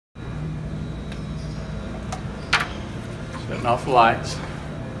Cutting off the lights.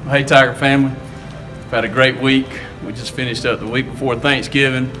 Hey Tiger family, we've had a great week. We just finished up the week before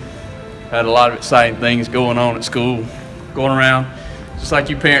Thanksgiving. Had a lot of exciting things going on at school, going around, just like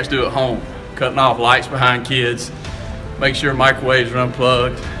you parents do at home, cutting off lights behind kids, make sure microwaves are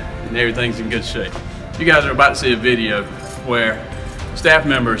unplugged and everything's in good shape. You guys are about to see a video where staff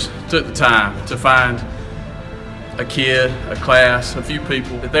members took the time to find a kid, a class, a few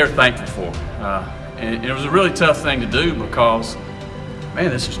people that they're thankful for. And it was a really tough thing to do because,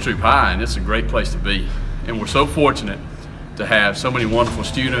 man, this is Troup High and it's a great place to be. And we're so fortunate to have so many wonderful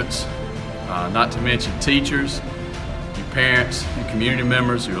students, not to mention teachers, your parents, your community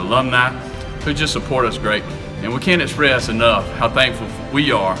members, your alumni, who just support us greatly. And we can't express enough how thankful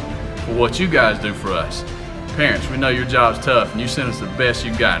we are for what you guys do for us. Parents, we know your job's tough and you send us the best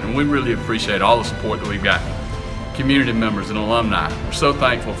you've got, and we really appreciate all the support that we've gotten. Community members and alumni, we're so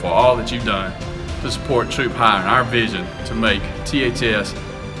thankful for all that you've done to support Troup High and our vision to make THS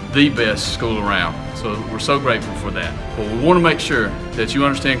the best school around. So we're so grateful for that. But we want to make sure that you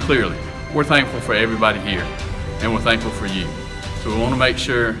understand clearly, we're thankful for everybody here and we're thankful for you. So we want to make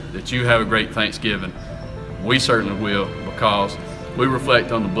sure that you have a great Thanksgiving. We certainly will, because we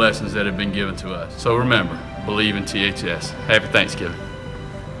reflect on the blessings that have been given to us. So remember, believe in THS. Happy Thanksgiving.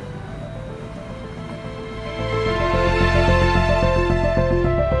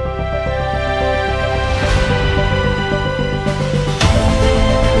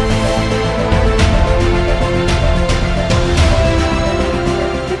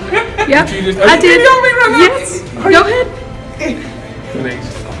 Yeah, I did. Yes, go ahead.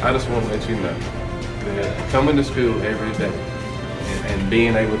 I just want to let you know that coming to school every day and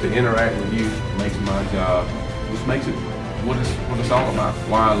being able to interact with you makes my job, which makes it what it's all about.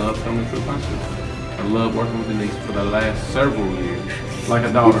 Why I love coming to Troup High School. I love working with Denise for the last several years, like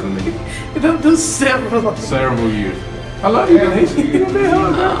a daughter to me. Don't do several. Several years. I love you, Denise. Give me a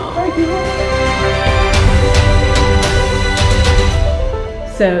hug, girl. Thank you.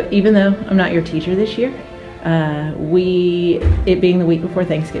 So even though I'm not your teacher this year, it being the week before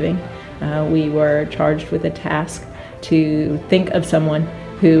Thanksgiving, we were charged with a task to think of someone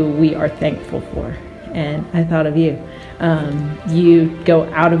who we are thankful for. And I thought of you. You go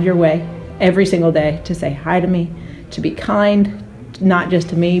out of your way every single day to say hi to me, to be kind, not just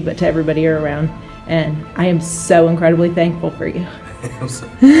to me, but to everybody around. And I am so incredibly thankful for you.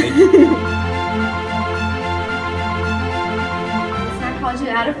 You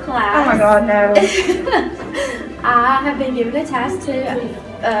out of class. Oh my God, no. I have been given a task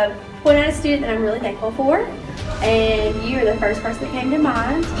to point out a student that I'm really thankful for, and you are the first person that came to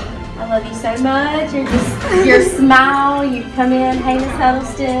mind. I love you so much. Your smile, you come in, hey Miss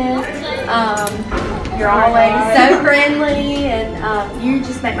Huddleston. You're always so friendly, and you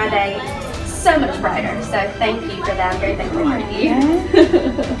just make my day so much brighter. So thank you for that. I'm very thankful for you.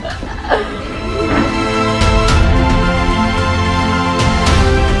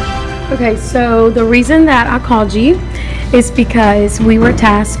 Okay, so the reason that I called you is because we were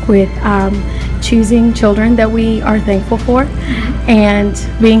tasked with choosing children that we are thankful for, and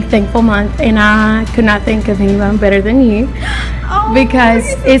being Thankful Month, and I could not think of anyone better than you,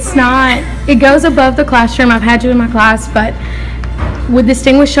 because it goes above the classroom. I've had you in my class, but with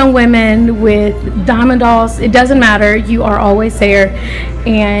distinguished young women, with diamond dolls, it doesn't matter, you are always there,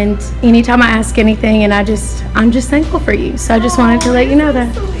 and anytime I ask anything, and I'm just thankful for you. So I just wanted to let you know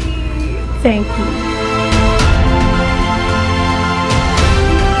that. Thank you.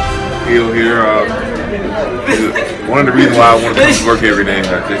 Here, one of the reasons why I want to come to work every day. He's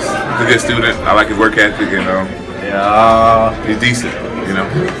a good student. I like his work ethic, and he's decent. You know,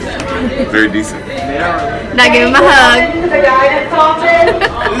 very decent. Now give him a hug. The guy that's talking.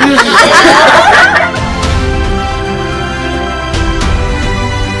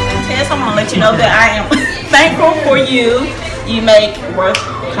 Tess, I want to let you know that I am thankful for you. You make work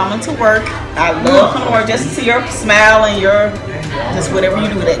coming to work. I love coming to work just to see your smile and your just whatever you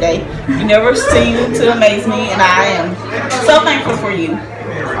do that day. You never seem to amaze me, and I am so thankful for you.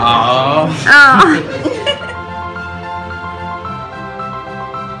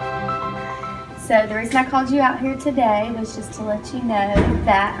 So the reason I called you out here today was just to let you know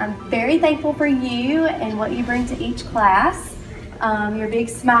that I'm very thankful for you and what you bring to each class. Your big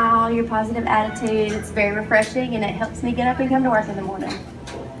smile, your positive attitude, it's very refreshing, and it helps me get up and come to work in the morning.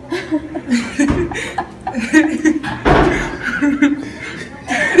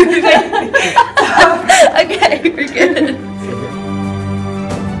 Okay, we're good.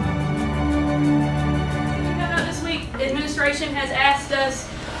 This week, administration has asked us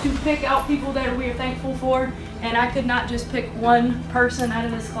to pick out people that we are thankful for, And I could not just pick one person out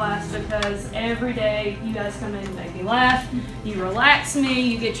of this class because every day you guys come in and make me laugh, you relax me,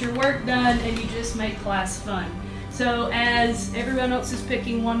 you get your work done, and you just make class fun. So as everyone else is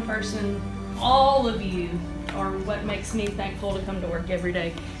picking one person, all of you are what makes me thankful to come to work every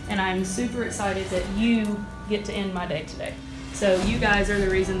day. And I'm super excited that you get to end my day today. So you guys are the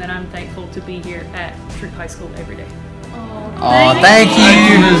reason that I'm thankful to be here at Troup High School every day. Oh, thank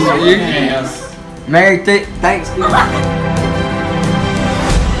you. Yes. Merry Thanksgiving.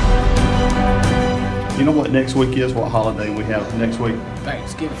 You know what next week is? What holiday we have next week?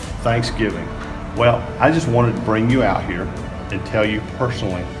 Thanksgiving. Thanksgiving. Well, I just wanted to bring you out here and tell you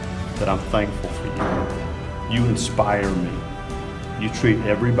personally that I'm thankful for you. You inspire me. You treat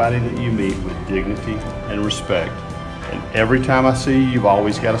everybody that you meet with dignity and respect. And every time I see you, you've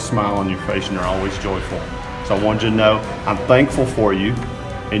always got a smile on your face and you're always joyful. So I wanted you to know I'm thankful for you.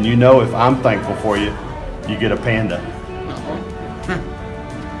 And you know if I'm thankful for you, you get a panda.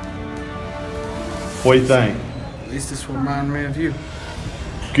 What do you think? At least this will remind me of you.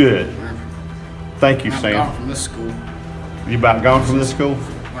 Good. Thank you, I'm Sam. gone from this school. You about gone from this school?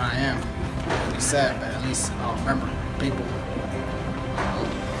 When I am. It'll be sad, but at least I'll remember people.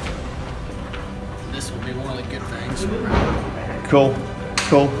 This will be one of the good things. Cool.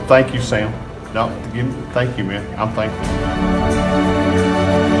 Cool. Thank you, Sam. No, thank you, man. I'm thankful.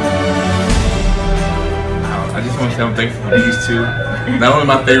 I just want to say I'm thankful for these two. Not only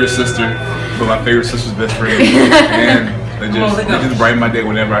my favorite sister, but my favorite sister's best friend. And they just brighten my day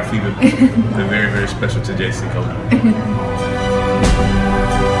whenever I see them. They're very, very special to JC Kobe.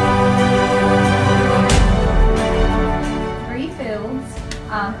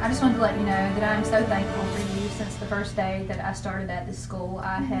 I just wanted to let you know that I'm so thankful for you since the first day that I started at this school.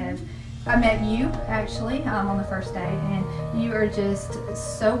 I met you actually on the first day, and you are just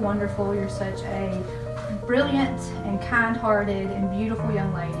so wonderful. You're such a brilliant and kind-hearted and beautiful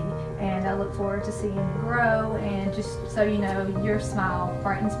young lady, and I look forward to seeing you grow. And just so you know, your smile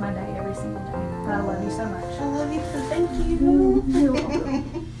brightens my day every single day. I love you so much. I love you too. Thank you. You're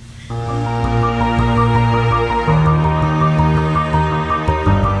welcome.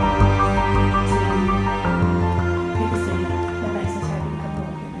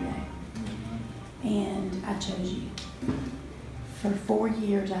 For 4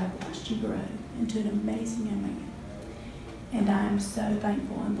 years, I've watched you grow into an amazing young man. And I am so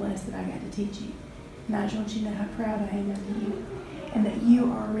thankful and blessed that I got to teach you. And I just want you to know how proud I am of you. And that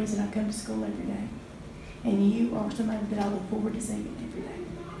you are a reason I come to school every day. And you are somebody that I look forward to seeing every day.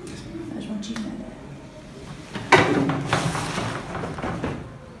 I just want you to know that.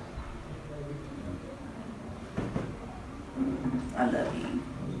 I love you.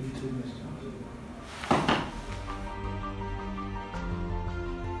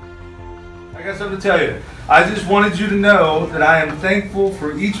 I got something to tell you. I just wanted you to know that I am thankful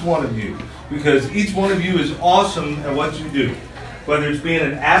for each one of you, because each one of you is awesome at what you do. Whether it's being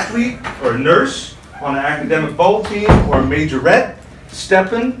an athlete or a nurse, on an academic bowl team or a majorette,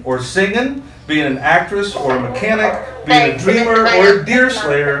 stepping or singing, being an actress or a mechanic, being a dreamer or a deer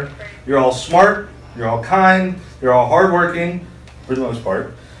slayer, you're all smart, you're all kind, you're all hardworking, for the most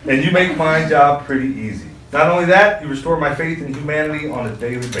part, and you make my job pretty easy. Not only that, you restore my faith in humanity on a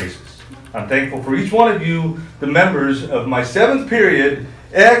daily basis. I'm thankful for each one of you, the members of my 7th period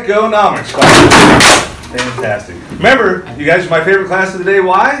economics class. Fantastic. Remember, you guys are my favorite class of the day.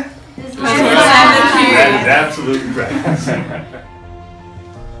 Why? That is absolutely right.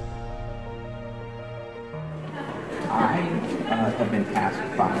 I have been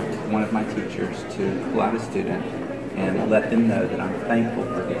tasked by one of my teachers to pull out a student and let them know that I'm thankful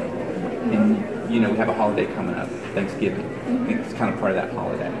for them. And, you know, we have a holiday coming up, Thanksgiving. It's kind of part of that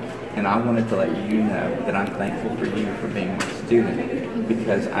holiday. And I wanted to let you know that I'm thankful for you for being my student,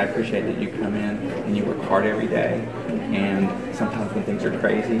 because I appreciate that you come in and you work hard every day. And sometimes when things are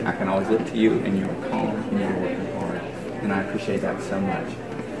crazy, I can always look to you and you're calm and you're working hard. And I appreciate that so much.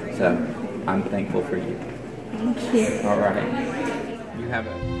 So I'm thankful for you. Thank you. All right. You have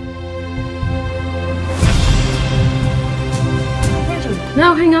it.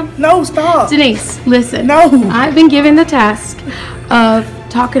 No, hang on. No, stop. Denise, listen. No. I've been given the task of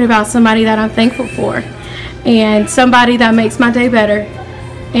talking about somebody that I'm thankful for and somebody that makes my day better.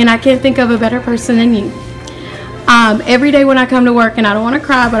 And I can't think of a better person than you. Every day when I come to work, and I don't want to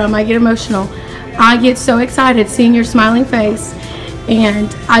cry, but I might get emotional, I get so excited seeing your smiling face.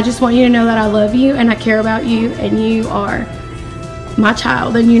 And I just want you to know that I love you and I care about you, and you are my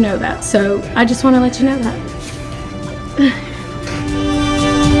child, and you know that. So I just want to let you know that.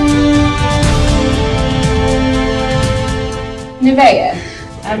 Nevaeh,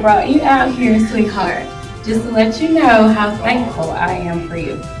 I brought you out here, sweetheart, just to let you know how thankful I am for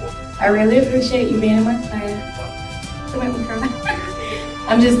you. I really appreciate you being in my class. Don't make me cry.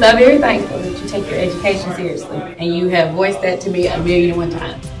 I'm just so very thankful that you take your education seriously, and you have voiced that to me 1,000,001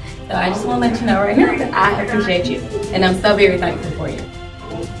 times. So I just want to let you know right now that I appreciate you, and I'm so very thankful for you.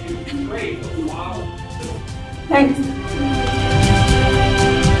 Thanks.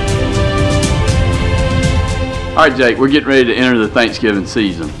 All right, Jake, we're getting ready to enter the Thanksgiving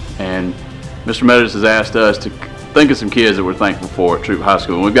season, and Mr. Meadows has asked us to think of some kids that we're thankful for at Troup High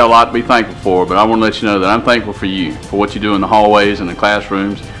School. And we've got a lot to be thankful for, but I want to let you know that I'm thankful for you, for what you do in the hallways and the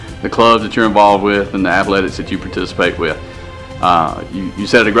classrooms, the clubs that you're involved with, and the athletics that you participate with. You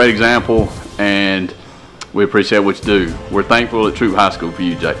set a great example, and we appreciate what you do. We're thankful at Troup High School for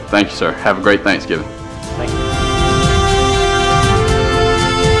you, Jake. Thank you, sir. Have a great Thanksgiving. Thank you.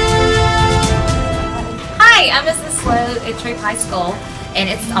 Hi, I'm Mrs. Sloat at Troup High School, and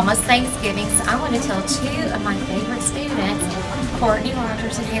it's almost Thanksgiving, so I want to tell two of my favorite students, Courtney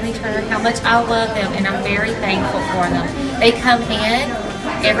Rogers and Haley Turner, how much I love them, and I'm very thankful for them. They come in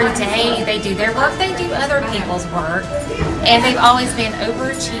every day, they do their work, they do other people's work, and they've always been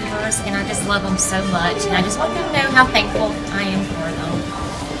overachievers, and I just love them so much, and I just want them to know how thankful I am for them.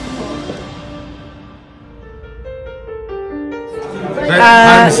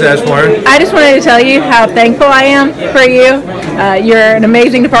 I just wanted to tell you how thankful I am for you. You're an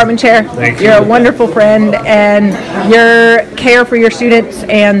amazing department chair. You're a wonderful friend, and your care for your students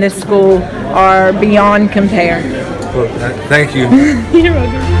and this school are beyond compare. Well, thank you. You're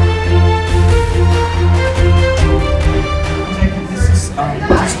welcome. This is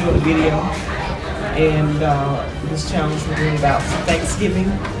just doing a video, and this challenge we're doing about Thanksgiving.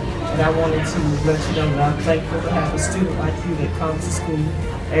 And I wanted to let you know that I'm thankful to have a student like you that comes to school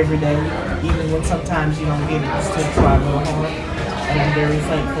every day, even when sometimes you don't get it, you still try real hard. And I'm very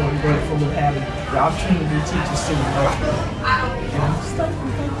thankful and grateful to have the opportunity to teach a student like you. And I'm just thankful.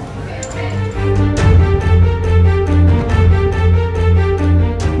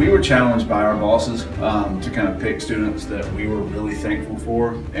 We were challenged by our bosses to kind of pick students that we were really thankful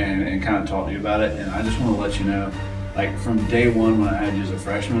for and kind of talk to you about it. And I just want to let you know, like from day one when I had you as a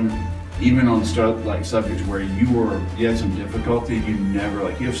freshman, even on subjects where you had some difficulty, you never,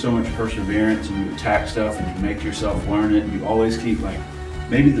 you have so much perseverance and you attack stuff and you make yourself learn it. You always keep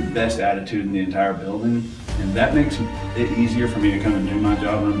maybe the best attitude in the entire building, and that makes it easier for me to come and do my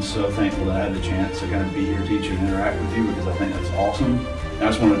job. And I'm so thankful that I had the chance to kind of be your teacher and interact with you, because I think that's awesome. And I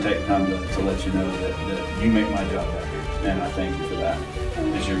just want to take time to let you know that you make my job better, and I thank you for that,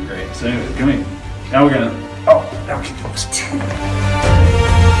 because you're great. So anyway, come here. Now we're gonna, now we're focused.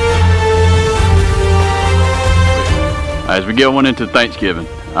 As we get one into Thanksgiving,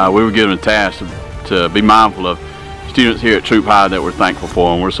 we were given a task to be mindful of students here at Troup High that we're thankful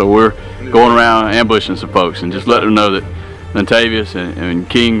for, and so we're going around ambushing some folks and just letting them know that Natavius and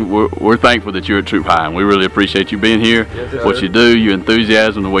King, we're thankful that you're at Troup High, and we really appreciate you being here, what you do, your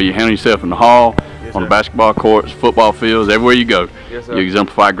enthusiasm, the way you handle yourself in the hall, on the basketball courts, football fields, everywhere you go. Yes, you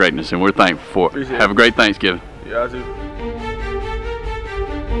exemplify greatness, and we're thankful for it. Have a great Thanksgiving. Yeah, I do.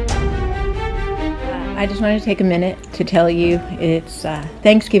 I just wanted to take a minute to tell you it's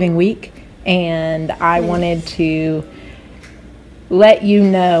Thanksgiving week, and I wanted to let you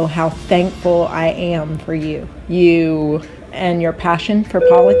know how thankful I am for you. You and your passion for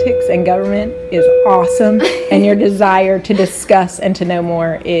politics and government is awesome, and your desire to discuss and to know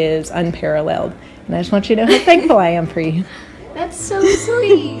more is unparalleled. And I just want you to know how thankful I am for you. That's so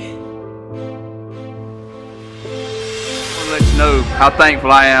sweet. I want to let you know how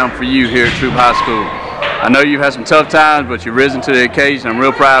thankful I am for you here at Troup High School. I know you've had some tough times, but you've risen to the occasion. I'm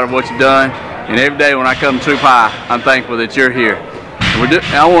real proud of what you've done. And every day when I come to Troup High, I'm thankful that you're here. And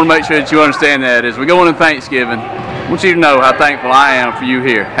I want to make sure that you understand that as we go into Thanksgiving, I want you to know how thankful I am for you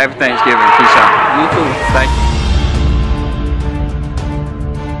here. Happy Thanksgiving. Peace out. You too. Thank you.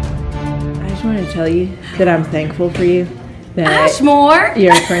 I just wanted to tell you that I'm thankful for you. That Ashmore!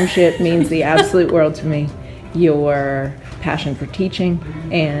 Your friendship means the absolute world to me. Your passion for teaching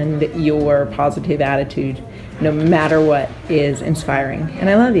and your positive attitude, no matter what, is inspiring. And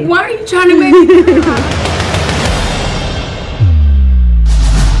I love you. Why are you trying to make me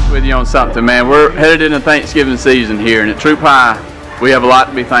with you on something, man. We're headed into Thanksgiving season here, and at Troup High, we have a lot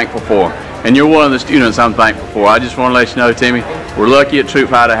to be thankful for. And you're one of the students I'm thankful for. I just want to let you know, Timmy, we're lucky at Troup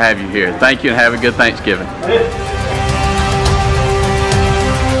High to have you here. Thank you, and have a good Thanksgiving.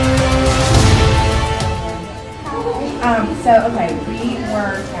 Okay, we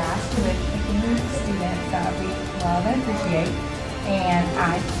were tasked with picking students that we love and appreciate, and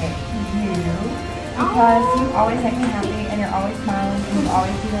I picked you because you always make me happy, and you're always smiling, and you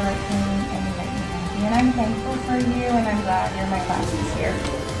always do the right thing, and you make me happy. and I'm thankful for you, and I'm glad you're my classes here.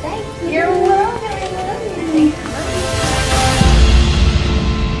 Thank you. You're welcome. I love you.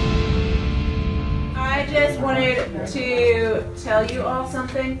 I just wanted to tell you all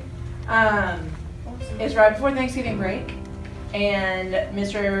something. It's right before Thanksgiving break, and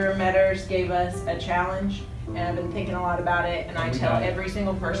Mr. Metters gave us a challenge, and I've been thinking a lot about it, and I tell every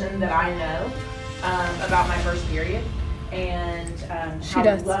single person that I know about my first period, and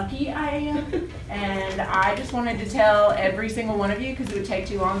how lucky I am. And I just wanted to tell every single one of you, because it would take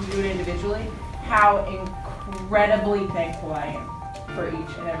too long to do it individually, how incredibly thankful I am for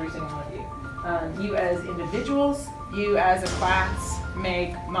each and every single one of you. You as individuals, you as a class,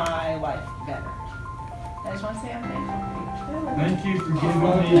 make my life better. I just want to say I'm thankful. Thank you for giving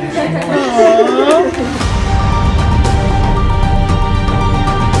me this.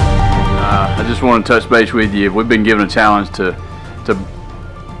 I just want to touch base with you. We've been given a challenge to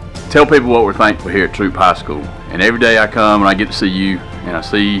tell people what we're thankful here at Troup High School. And every day I come and I get to see you, and I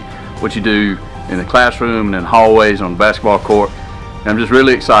see what you do in the classroom and in hallways on the basketball court. And I'm just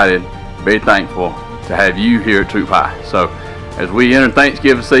really excited, very thankful to have you here at Troup High. So as we enter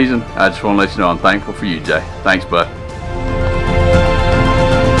Thanksgiving season, I just want to let you know I'm thankful for you, Jay. Thanks, bud.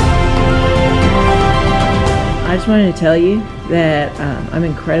 I just wanted to tell you that I'm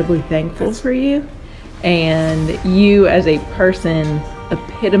incredibly thankful for you, and you as a person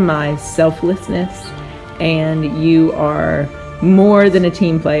epitomize selflessness, and you are more than a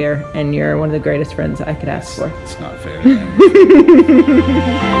team player, and you're one of the greatest friends I could ask for. It's not fair.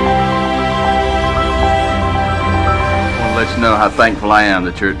 Let you know how thankful I am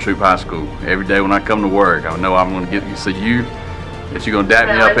that you're at Troup High School. Every day when I come to work, I know I'm going to get to see you, that you're going to dap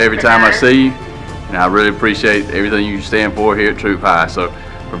me up every time I see you, and I really appreciate everything you stand for here at Troup High. So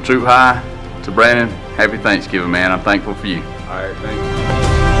from Troup High to Brandon, happy Thanksgiving, man. I'm thankful for you. All right, thank you.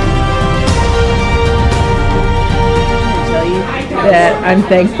 Tell you that I'm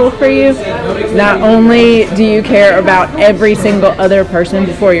thankful for you. Not only do you care about every single other person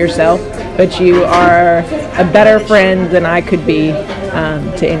before yourself, but you are a better friend than I could be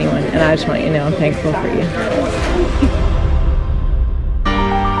to anyone. And I just want you to know I'm thankful for you.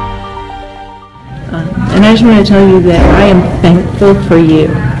 And I just want to tell you that I am thankful for you.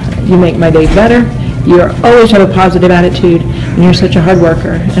 You make my day better. You always have a positive attitude, and you're such a hard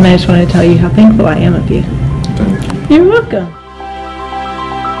worker. And I just want to tell you how thankful I am of you. You're welcome.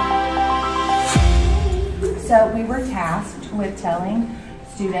 So we were tasked with telling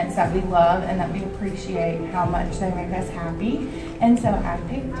students that we love and that we appreciate how much they make us happy. And so I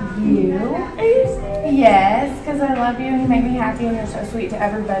picked you. Yes, because I love you and you make me happy and you're so sweet to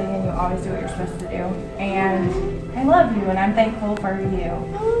everybody and you always do what you're supposed to do. And I love you and I'm thankful for you.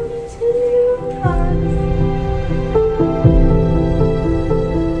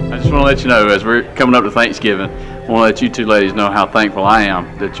 I just want to let you know, as we're coming up to Thanksgiving, I want to let you two ladies know how thankful I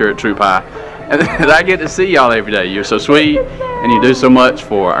am that you're at Troup High. And that I get to see y'all every day. You're so sweet, and you do so much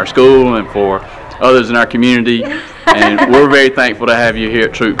for our school and for others in our community. And we're very thankful to have you here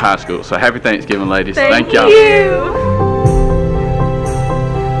at Troup High School. So happy Thanksgiving, ladies. Thank y'all.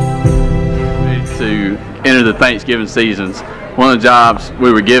 To enter the Thanksgiving seasons, one of the jobs we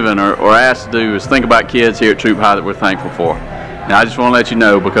were given or asked to do is think about kids here at Troup High that we're thankful for. Now I just want to let you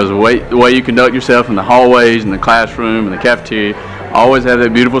know, because the way you conduct yourself in the hallways, in the classroom, in the cafeteria, always have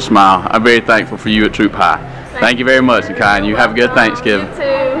that beautiful smile. I'm very thankful for you at Troup High. Thank you very much, Nakai, and you have a good Thanksgiving. You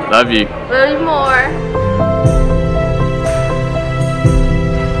too. Love you. Love you more.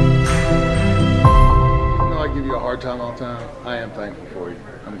 I give you a hard time all the time. I am thankful for you.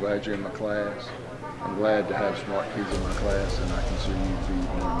 I'm glad you're in my class. I'm glad to have smart kids in my class, and I consider you to be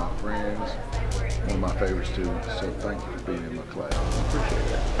one of my friends, one of my favorite students. So thank you for being in my class. I appreciate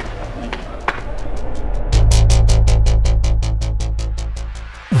that. Thank you.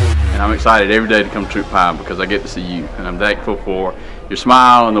 And I'm excited every day to come to Troup High because I get to see you, and I'm thankful for your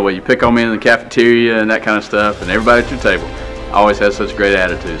smile and the way you pick on me in the cafeteria and that kind of stuff, and everybody at your table always has such a great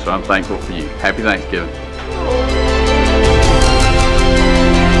attitude, so I'm thankful for you. Happy Thanksgiving.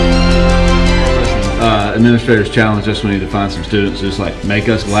 Administrators challenged us, we need to find some students just like make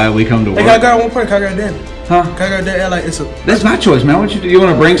us glad we come to work. Hey, I got one point. I got Dan. Huh? I got Dan. Like it's a. That's my choice, man. What you do? You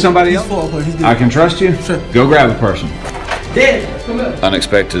want to bring somebody else? I can trust you. Sure. Go grab a person. Dan, come up.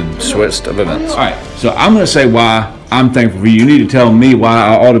 Unexpected twist of events. All right, so I'm going to say why I'm thankful for you. You need to tell me why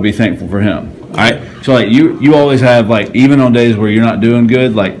I ought to be thankful for him. All right, so like you always have, like, even on days where you're not doing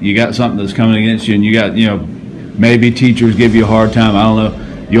good, like you got something that's coming against you, and you got, maybe teachers give you a hard time. I don't know.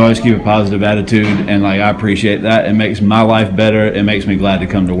 You always keep a positive attitude, and like I appreciate that. It makes my life better. It makes me glad to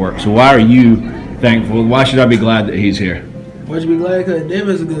come to work. So why are you thankful? Why should I be glad that he's here? But you be glad because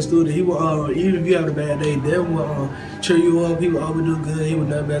Devin's a good student. He will, even if you have a bad day, Devin will cheer you up. He will always do good. He will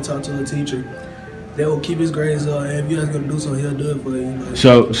never bad talk to a teacher. They will keep his grades up. And if you guys gonna do something, he'll do it for you.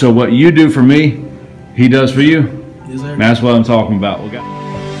 Like, So what you do for me, he does for you? Yes, sir. That's what I'm talking about.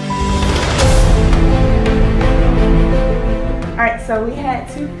 Alright, so we had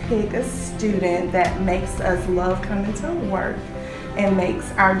to pick a student that makes us love coming to work and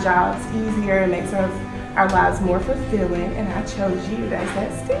makes our jobs easier and makes our lives more fulfilling, and I chose you as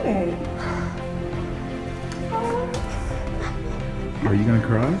that student. Are you gonna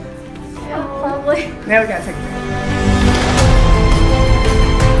cry? Yeah, probably. Now we gotta take a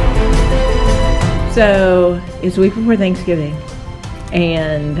break. So it's the week before Thanksgiving,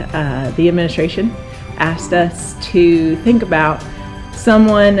 and the administration asked us to think about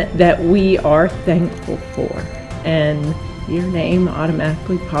someone that we are thankful for, and your name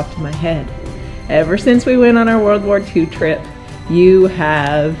automatically popped in my head. Ever since we went on our World War II trip, you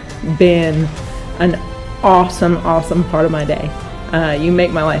have been an awesome part of my day. You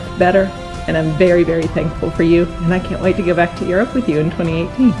make my life better, and I'm very thankful for you, and I can't wait to go back to Europe with you in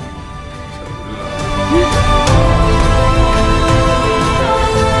 2018.